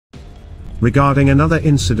regarding another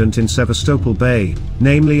incident in Sevastopol Bay,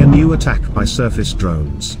 namely a new attack by surface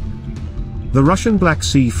drones. The Russian Black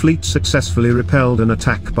Sea Fleet successfully repelled an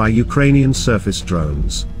attack by Ukrainian surface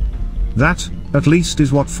drones. That, at least,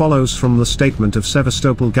 is what follows from the statement of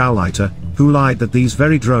Sevastopol Gauleiter, who lied that these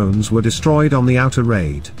very drones were destroyed on the outer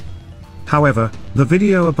raid. However, the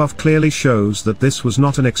video above clearly shows that this was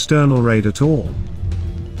not an external raid at all.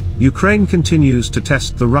 Ukraine continues to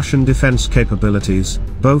test the Russian defense capabilities,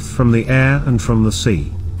 both from the air and from the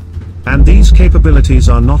sea. And these capabilities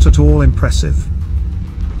are not at all impressive.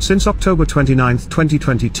 Since October 29,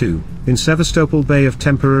 2022, in Sevastopol Bay of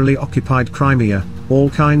temporarily occupied Crimea, all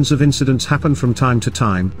kinds of incidents happen from time to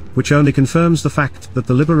time, which only confirms the fact that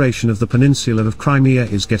the liberation of the peninsula of Crimea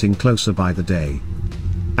is getting closer by the day.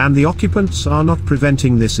 And the occupants are not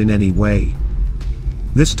preventing this in any way.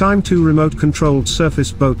 This time two remote-controlled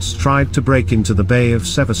surface boats tried to break into the Bay of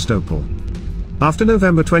Sevastopol. After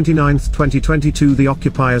November 29, 2022, the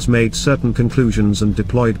occupiers made certain conclusions and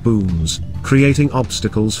deployed booms, creating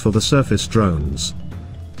obstacles for the surface drones.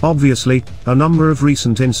 Obviously, a number of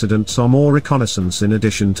recent incidents are more reconnaissance in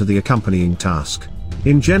addition to the accompanying task.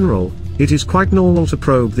 In general, it is quite normal to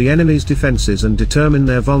probe the enemy's defenses and determine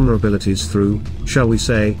their vulnerabilities through, shall we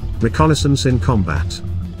say, reconnaissance in combat.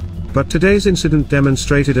 But today's incident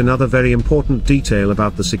demonstrated another very important detail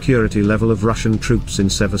about the security level of Russian troops in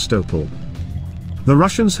Sevastopol. The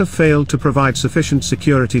Russians have failed to provide sufficient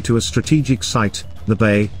security to a strategic site, the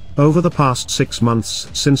bay, over the past 6 months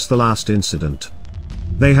since the last incident.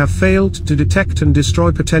 They have failed to detect and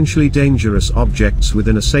destroy potentially dangerous objects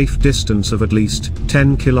within a safe distance of at least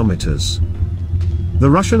 10 kilometers. The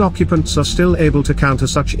Russian occupants are still able to counter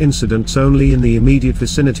such incidents only in the immediate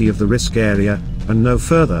vicinity of the risk area, and no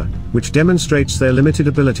further, which demonstrates their limited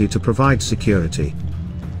ability to provide security.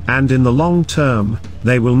 And in the long term,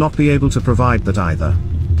 they will not be able to provide that either.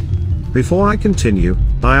 Before I continue,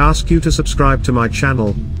 I ask you to subscribe to my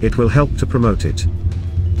channel, it will help to promote it.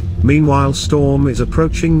 Meanwhile, storm is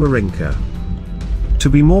approaching Marinka. To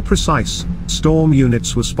be more precise, storm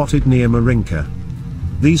units were spotted near Marinka.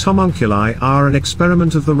 These homunculi are an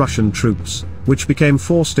experiment of the Russian troops, which became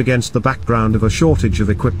forced against the background of a shortage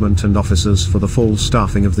of equipment and officers for the full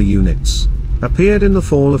staffing of the units. Appeared in the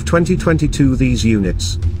fall of 2022. These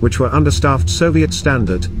units, which were understaffed Soviet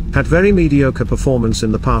standard, had very mediocre performance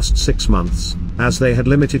in the past 6 months, as they had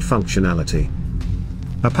limited functionality.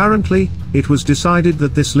 Apparently, it was decided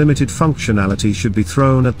that this limited functionality should be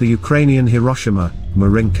thrown at the Ukrainian Hiroshima,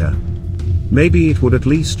 Marinka. Maybe it would at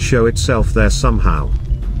least show itself there somehow.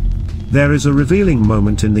 There is a revealing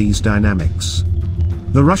moment in these dynamics.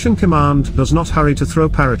 The Russian command does not hurry to throw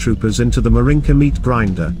paratroopers into the Marinka meat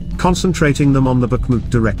grinder, concentrating them on the Bakhmut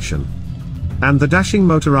direction. And the dashing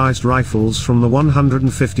motorized rifles from the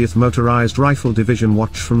 150th Motorized Rifle Division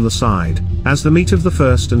watch from the side, as the meat of the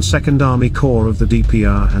 1st and 2nd Army Corps of the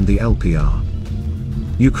DPR and the LPR.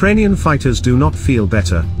 Ukrainian fighters do not feel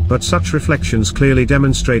better, but such reflections clearly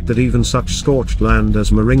demonstrate that even such scorched land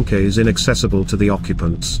as Marinka is inaccessible to the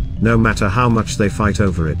occupants, no matter how much they fight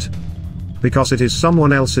over it. Because it is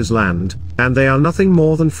someone else's land, and they are nothing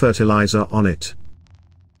more than fertilizer on it.